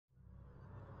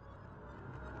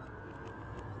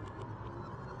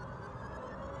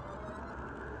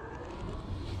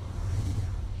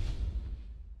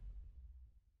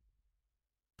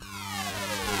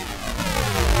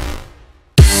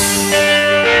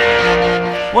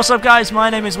What's up guys, my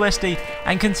name is Westy,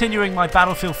 and continuing my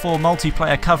Battlefield 4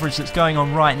 multiplayer coverage that's going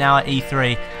on right now at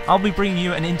E3, I'll be bringing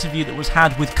you an interview that was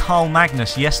had with Karl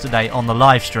Magnus yesterday on the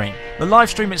live stream. The live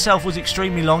stream itself was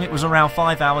extremely long, it was around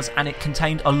 5 hours, and it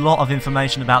contained a lot of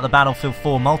information about the Battlefield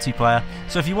 4 multiplayer,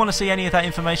 so if you want to see any of that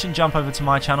information, jump over to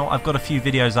my channel. I've got a few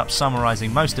videos up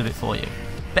summarising most of it for you.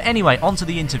 But anyway, onto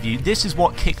the interview. This is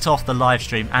what kicked off the live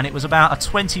stream, and it was about a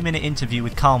 20-minute interview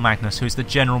with Karl Magnus, who's the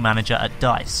general manager at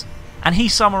DICE. And he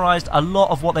summarised a lot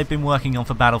of what they've been working on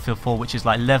for Battlefield 4, which is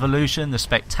like Levolution, the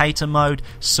Spectator Mode,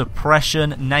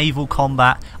 Suppression, Naval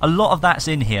Combat. A lot of that's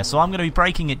in here, so I'm going to be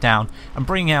breaking it down and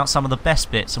bringing out some of the best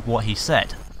bits of what he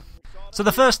said. So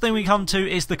the first thing we come to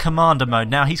is the Commander Mode.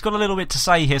 Now, he's got a little bit to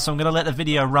say here, so I'm going to let the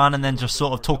video run and then just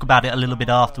sort of talk about it a little bit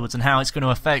afterwards and how it's going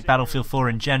to affect Battlefield 4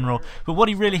 in general. But what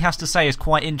he really has to say is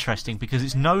quite interesting, because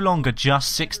it's no longer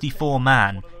just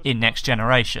 64-man in Next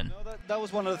Generation. That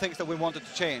was one of the things that we wanted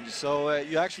to change. So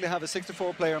you actually have a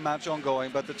 64-player match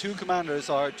ongoing, but the two commanders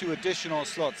are two additional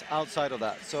slots outside of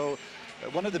that. So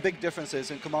one of the big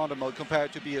differences in Commander Mode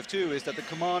compared to BF2 is that the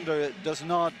commander does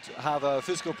not have a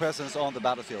physical presence on the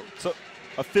battlefield. So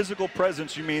a physical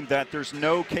presence, you mean that there's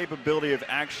no capability of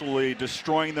actually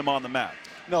destroying them on the map?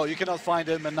 No, you cannot find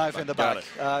him and knife in the back.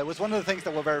 It was one of the things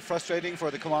that were very frustrating for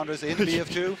the commanders in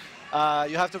BF2.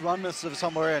 You have to run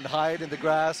somewhere and hide in the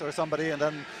grass or somebody, and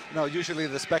then usually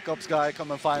the Spec Ops guy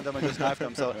come and find them and just knife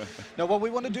them. So now what we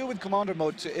want to do with Commander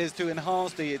Mode is to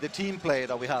enhance the team play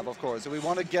that we have, of course. So we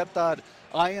want to get that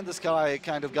eye in the sky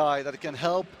kind of guy that can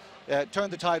help turn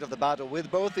the tide of the battle with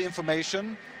both the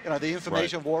information, the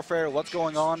information warfare, what's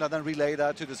going on, and then relay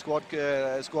that to the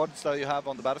squads that you have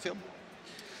on the battlefield.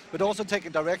 But also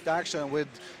taking direct action with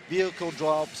vehicle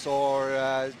drops or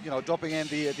dropping in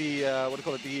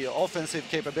the offensive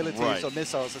capabilities of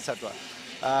missiles, etc.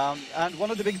 And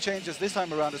one of the big changes this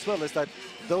time around as well is that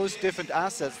those different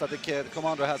assets that the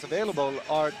commander has available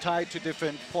are tied to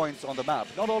different points on the map.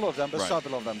 Not all of them, but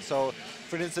several of them. So,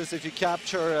 for instance, if you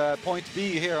capture point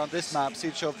B here on this map,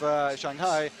 Siege of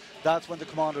Shanghai, that's when the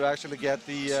commander actually get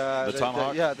the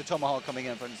Tomahawk? The Tomahawk coming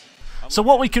in, for instance. So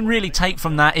what we can really take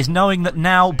from that is knowing that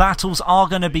now battles are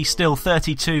going to be still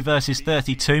 32 versus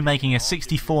 32, making a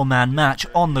 64-man match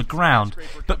on the ground.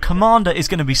 But Commander is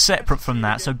going to be separate from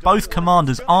that, so both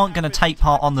commanders aren't going to take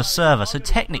part on the server, so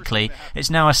technically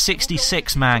it's now a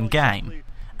 66-man game.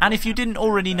 And if you didn't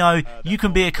already know, you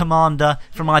can be a commander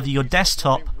from either your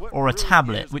desktop or a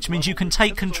tablet, which means you can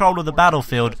take control of the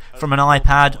battlefield from an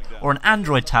iPad or an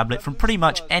Android tablet from pretty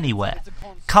much anywhere.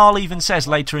 Karl even says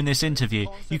later in this interview,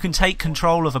 you can take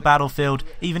control of a battlefield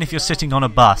even if you're sitting on a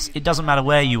bus. It doesn't matter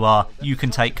where you are, you can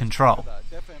take control.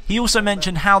 He also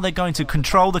mentioned how they're going to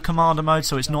control the Commander Mode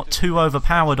so it's not too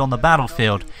overpowered on the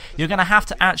battlefield. You're going to have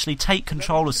to actually take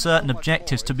control of certain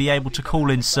objectives to be able to call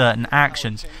in certain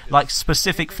actions. Like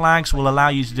specific flags will allow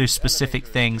you to do specific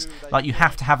things, like you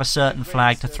have to have a certain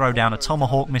flag to throw down a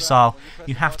Tomahawk missile,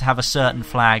 you have to have a certain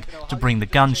flag to bring the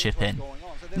gunship in.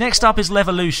 Next up is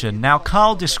Levolution. Now,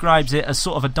 Karl describes it as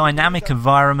sort of a dynamic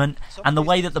environment and the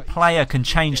way that the player can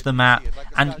change the map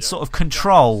and sort of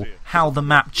control how the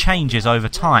map changes over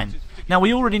time. Now,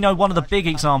 we already know one of the big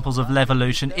examples of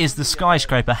Levolution is the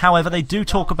skyscraper. However, they do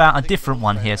talk about a different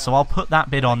one here, so I'll put that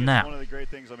bit on now. One of the great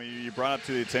things, you brought up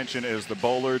to the attention is the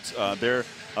bollards.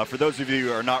 For those of you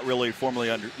who are not really formally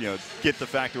get the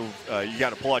fact of you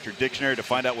got to pull out your dictionary to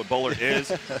find out what bollard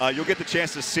is. You'll get the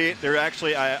chance to see it. They're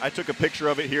actually, I took a picture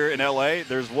of it here in LA.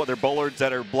 They're bollards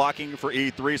that are blocking for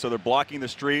E3, so they're blocking the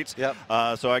streets. Yep.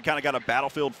 So I kind of got a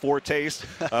Battlefield 4 taste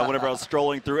whenever I was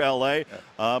strolling through LA.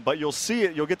 But you'll see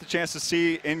it. You'll get the chance to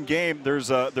see in game. There's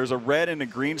a red and a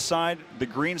green side. The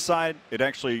green side, it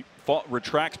actually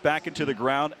retracts back into the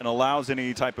ground and allows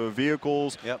any type of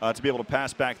vehicles to be able to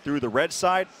pass back through. The red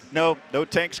side, no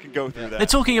tanks can go through that. They're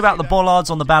talking about the bollards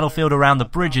on the battlefield around the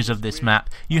bridges of this map.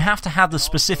 You have to have the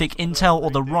specific intel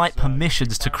or the right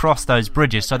permissions to cross those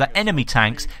bridges so that enemy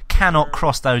tanks cannot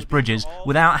cross those bridges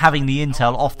without having the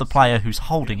intel off the player who's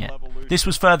holding it. This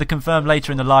was further confirmed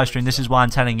later in the live stream. This is why I'm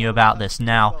telling you about this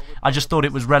now. I just thought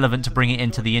it was relevant to bring it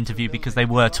into the interview because they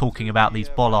were talking about these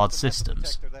bollard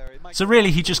systems. So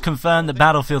really, he just confirmed that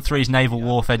Battlefield 3's Naval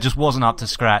Warfare just wasn't up to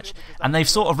scratch, and they've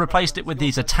sort of replaced it with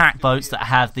these attack boats that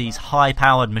have these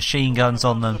high-powered machine guns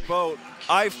on them.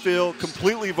 I feel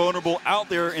completely vulnerable out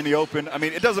there in the open. I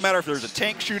mean, it doesn't matter if there's a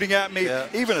tank shooting at me.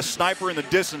 Even a sniper in the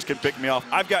distance can pick me off.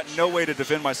 I've got no way to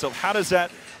defend myself. How does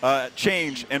that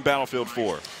change in Battlefield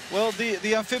 4? Well,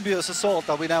 the amphibious assault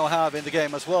that we now have in the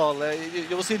game as well,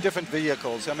 you will see different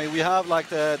vehicles. I mean, we have like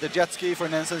the jet ski, for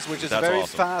instance, which is very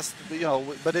awesome. fast, you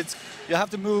know, but you have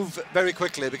to move very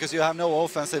quickly because you have no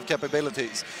offensive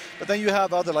capabilities. But then you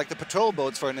have other, like the patrol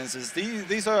boats, for instance.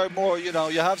 These are more, you know,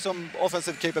 you have some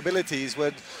offensive capabilities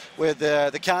with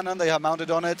the cannon they have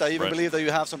mounted on it. I even believe that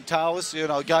you have some TOWs, you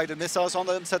know, guided missiles on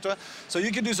them, etc. So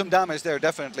you can do some damage there,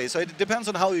 definitely. So it depends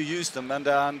on how you use them and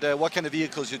what kind of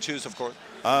vehicles you choose, of course.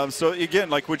 So again,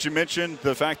 like what you mentioned,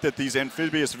 the fact that these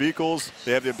amphibious vehicles,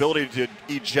 they have the ability to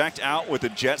eject out with a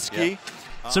jet ski. Yeah.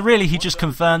 So really, he just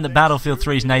confirmed that Battlefield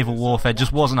 3's naval warfare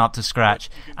just wasn't up to scratch,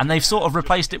 and they've sort of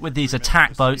replaced it with these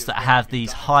attack boats that have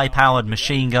these high-powered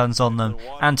machine guns on them,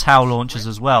 and TOW launchers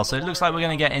as well, so it looks like we're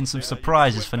going to get in some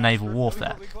surprises for naval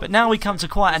warfare. But now we come to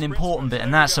quite an important bit,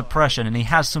 and that's suppression, and he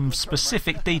has some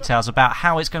specific details about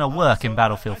how it's going to work in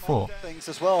Battlefield 4. Things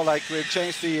as well, like we've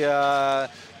changed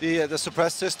the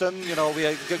suppress system. You know, we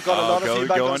got a lot of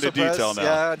feedback on suppress. Detail now.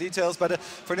 Yeah, details. But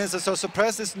for instance, so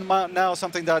suppress is now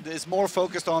something that is more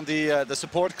focused on the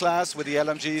support class with the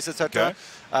LMGs, etc.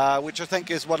 Okay. Which I think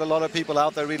is what a lot of people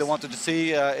out there really wanted to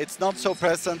see. It's not so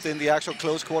present in the actual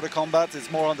close quarter combat.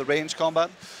 It's more on the range combat.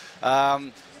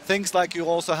 Things like you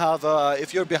also have,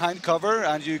 if you're behind cover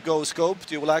and you go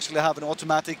scoped, you will actually have an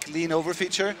automatic lean over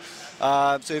feature.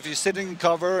 So if you're sitting in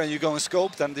cover and you're going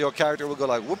scoped, then your character will go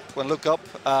like whoop and look up.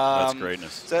 That's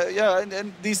greatness. So yeah,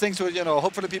 and these things will, you know,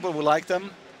 hopefully people will like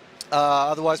them.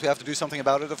 Otherwise, we have to do something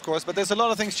about it, of course. But there's a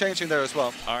lot of things changing there as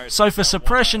well. So for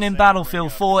suppression in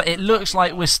Battlefield 4, it looks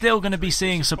like we're still going to be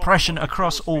seeing suppression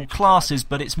across all classes,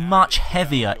 but it's much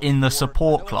heavier in the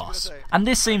support class. And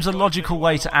this seems a logical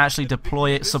way to actually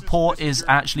deploy it. Support is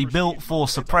actually built for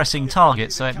suppressing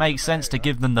targets, so it makes sense to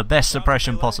give them the best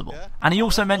suppression possible. And he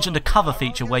also mentioned a cover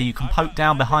feature where you can poke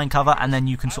down behind cover and then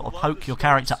you can sort of poke your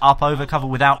character up over cover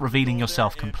without revealing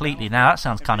yourself completely. Now that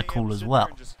sounds kind of cool as well.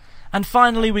 And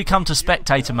finally we come to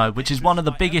Spectator Mode, which is one of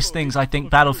the biggest things I think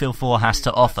Battlefield 4 has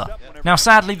to offer. Now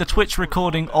sadly the Twitch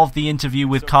recording of the interview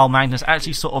with Karl Magnus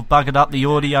actually sort of buggered up the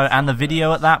audio and the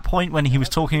video at that point when he was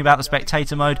talking about the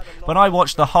Spectator Mode, but I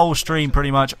watched the whole stream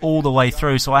pretty much all the way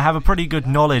through, so I have a pretty good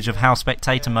knowledge of how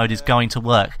Spectator Mode is going to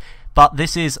work. But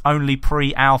this is only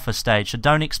pre-alpha stage, so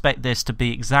don't expect this to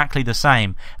be exactly the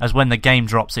same as when the game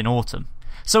drops in autumn.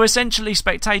 So essentially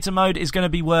Spectator Mode is going to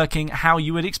be working how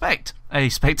you would expect a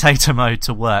Spectator Mode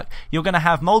to work. You're going to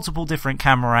have multiple different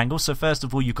camera angles. So first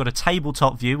of all, you've got a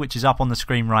tabletop view, which is up on the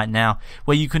screen right now,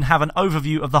 where you can have an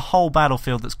overview of the whole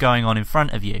battlefield that's going on in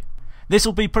front of you. This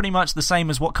will be pretty much the same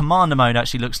as what Commander Mode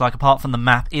actually looks like, apart from the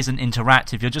map isn't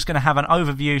interactive. You're just going to have an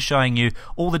overview showing you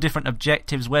all the different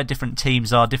objectives, where different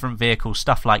teams are, different vehicles,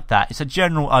 stuff like that. It's a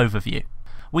general overview.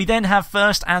 We then have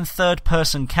first and third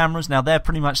person cameras. Now they're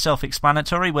pretty much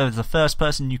self-explanatory. Where the first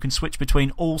person, you can switch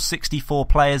between all 64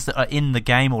 players that are in the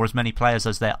game, or as many players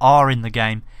as there are in the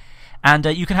game. And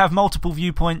you can have multiple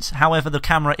viewpoints, however the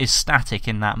camera is static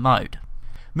in that mode.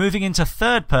 Moving into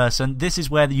third person, this is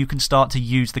where you can start to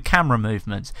use the camera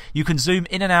movements. You can zoom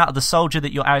in and out of the soldier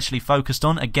that you're actually focused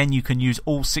on. Again, you can use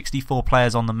all 64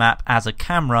 players on the map as a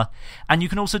camera. And you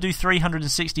can also do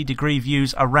 360 degree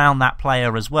views around that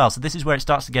player as well. So this is where it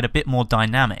starts to get a bit more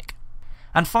dynamic.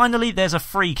 And finally, there's a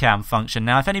free cam function.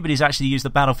 Now, if anybody's actually used the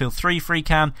Battlefield 3 free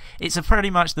cam, it's pretty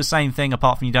much the same thing,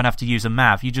 apart from you don't have to use a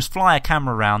MAV. You just fly a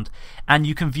camera around, and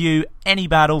you can view any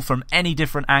battle from any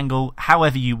different angle,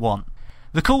 however you want.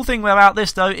 The cool thing about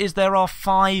this, though, is there are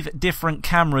 5 different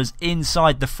cameras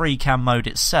inside the free cam mode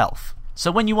itself.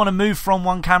 So when you want to move from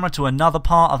one camera to another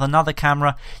part of another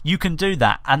camera, you can do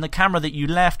that, and the camera that you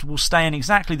left will stay in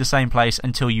exactly the same place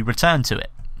until you return to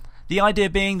it. The idea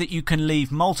being that you can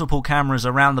leave multiple cameras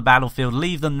around the battlefield,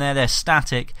 leave them there, they're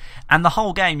static, and the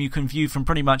whole game you can view from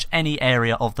pretty much any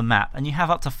area of the map, and you have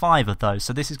up to 5 of those,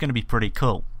 so this is going to be pretty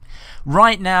cool.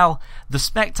 Right now, the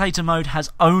Spectator Mode has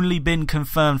only been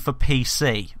confirmed for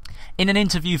PC. In an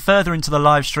interview further into the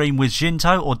live stream with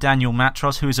Jinto, or Daniel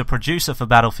Matros, who is a producer for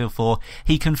Battlefield 4,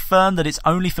 he confirmed that it's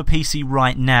only for PC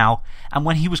right now, and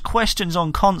when he was questioned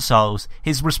on consoles,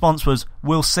 his response was,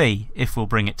 "We'll see if we'll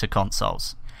bring it to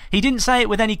consoles." He didn't say it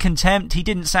with any contempt, he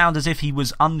didn't sound as if he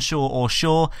was unsure or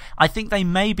sure. I think they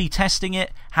may be testing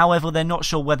it, however they're not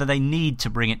sure whether they need to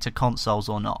bring it to consoles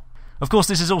or not. Of course,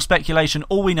 this is all speculation.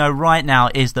 All we know right now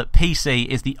is that PC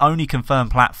is the only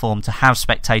confirmed platform to have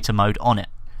Spectator Mode on it.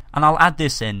 And I'll add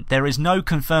this in, there is no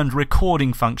confirmed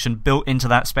recording function built into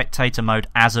that Spectator Mode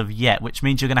as of yet, which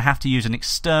means you're going to have to use an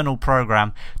external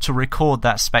program to record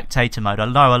that Spectator Mode. I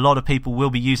know a lot of people will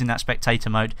be using that Spectator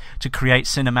Mode to create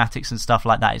cinematics and stuff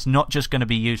like that. It's not just going to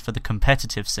be used for the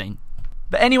competitive scene.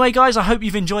 But anyway guys, I hope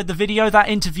you've enjoyed the video. That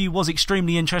interview was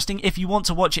extremely interesting. If you want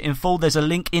to watch it in full, there's a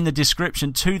link in the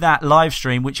description to that live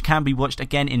stream, which can be watched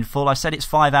again in full. I said it's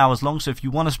 5 hours long, so if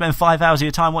you want to spend 5 hours of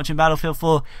your time watching Battlefield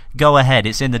 4, go ahead,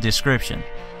 it's in the description.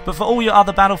 But for all your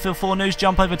other Battlefield 4 news,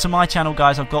 jump over to my channel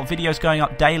guys. I've got videos going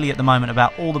up daily at the moment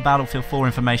about all the Battlefield 4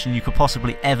 information you could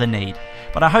possibly ever need.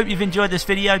 But I hope you've enjoyed this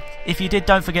video. If you did,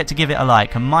 don't forget to give it a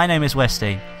like. And my name is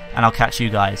Westy, and I'll catch you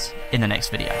guys in the next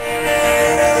video.